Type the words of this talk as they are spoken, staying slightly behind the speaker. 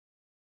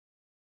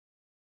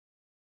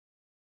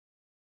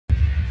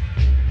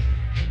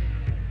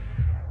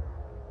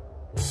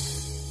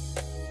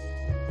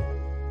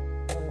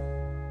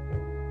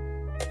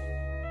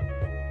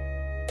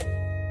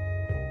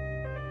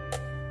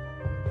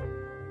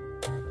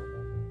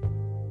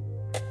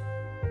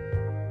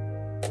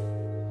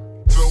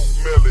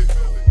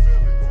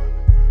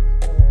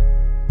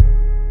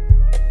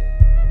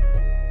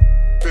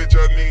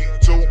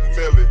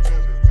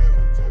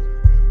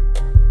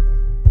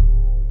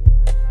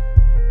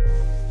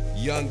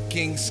Young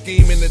king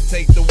scheming to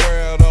take the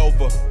world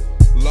over.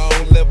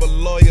 Long live a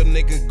loyal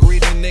nigga,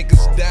 greedy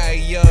niggas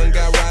die young.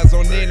 I rise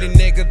on any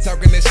nigga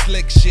talking that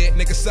slick shit.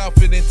 Niggas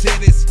softer than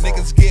titties,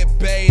 niggas get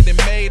paid and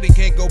made and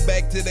can't go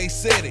back to they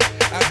city.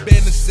 I've been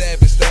a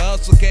savage, the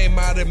hustle came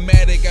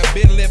automatic. I've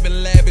been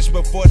living lavish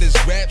before this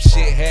rap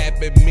shit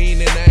happened.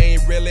 Meaning I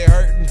ain't really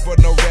hurting for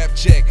no rap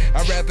check.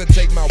 I'd rather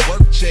take my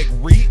work check,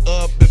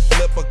 re-up and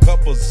flip a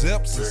couple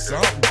zips or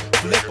something.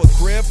 Flip a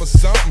crib or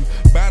something,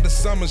 buy the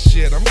summer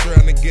shit. I'm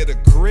trying to get a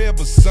crib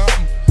or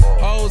something.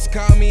 Hoes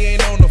call me,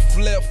 ain't on the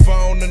flip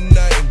phone or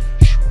nothing.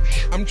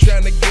 I'm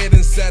trying to get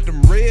inside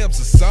them ribs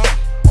or something.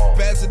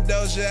 Pass the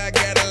doja, I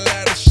got a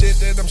lot of shit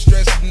that I'm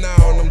stressing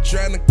on. I'm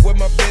trying to quit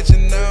my bitch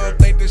and I don't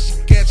think that she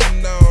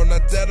catching on. I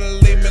tell her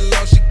leave me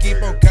alone, she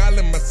keep on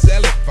calling my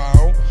cell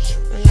phone.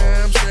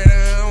 Yeah, I'm straight,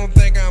 I don't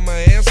think I'ma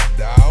answer,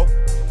 dawg.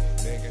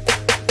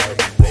 I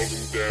be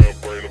rolling down,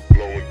 brain a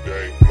blowing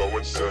day,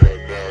 blowing sun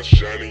now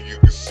shining, you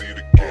can see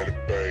the cannon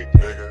bang.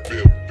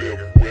 Feel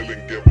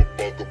willing, give a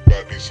fuck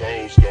about these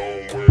hoes.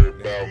 Don't worry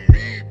about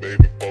me,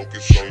 baby,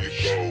 focus on your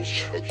goals.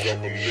 A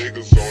couple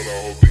niggas on,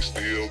 I hope they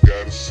still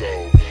got a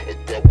soul. A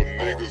couple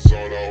niggas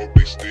on, I hope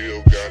they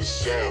still got a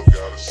soul.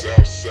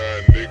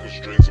 Southside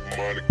niggas, dreams of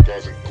money,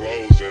 cars and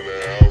clothes in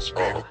the house. Be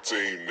the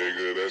team,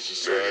 nigga, that's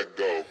just how it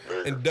go.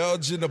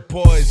 Indulge in the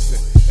poison.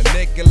 A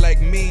nigga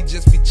like me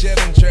just be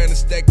chillin', trying to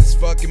stack this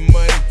fucking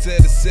money to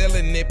the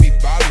ceiling. It be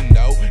ballin'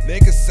 though.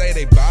 Niggas say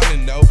they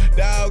ballin' though.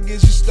 Dog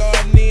is you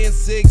starting in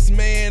 6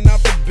 man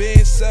off the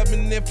bench,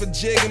 subbing in for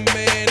Jigga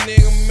man,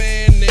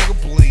 nigga,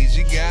 please,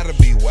 you gotta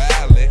be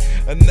wildin'.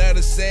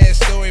 Another sad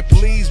story,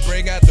 please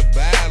bring out the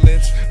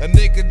violence. A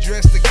nigga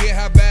dressed to get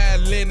how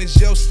violent is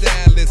your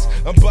stylist.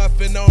 I'm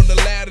buffing on the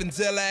loud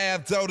until I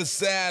have total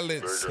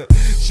silence.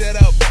 Shut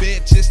up,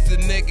 bitch, it's the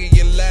nigga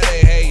you love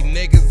to hate.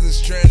 Niggas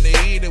is trying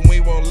to eat and we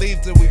won't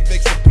leave till we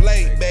fix the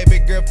plate. Baby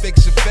girl,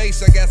 fix your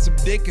face, I got some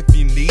dick if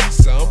you need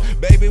some.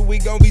 Baby, we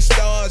gon' be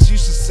stars, you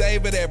should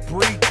savor that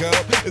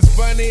pre-cup. It's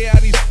funny how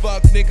these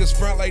fuck niggas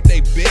front like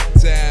they big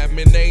time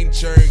and they ain't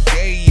turned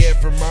gay yet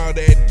from all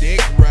that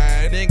dick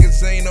ride.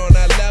 Niggas ain't on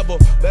our level,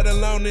 let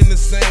alone in the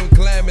same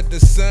climate. The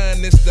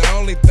sun is the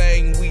only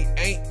thing we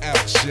ain't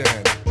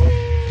outshining.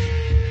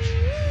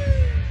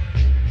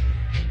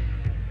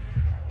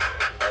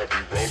 I be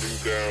rolling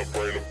down,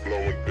 brain a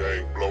blowing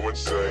day, blowing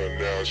sun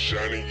now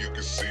shining, you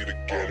can see the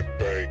cannon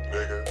bang.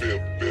 Feel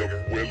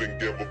willing,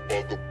 give a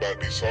fuck about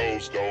these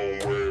hoes.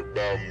 Don't worry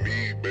about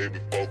me, baby,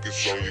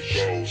 focus on your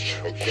goals.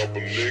 A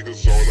couple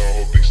niggas on, I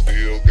hope they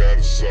still got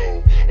a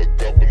soul. A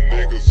couple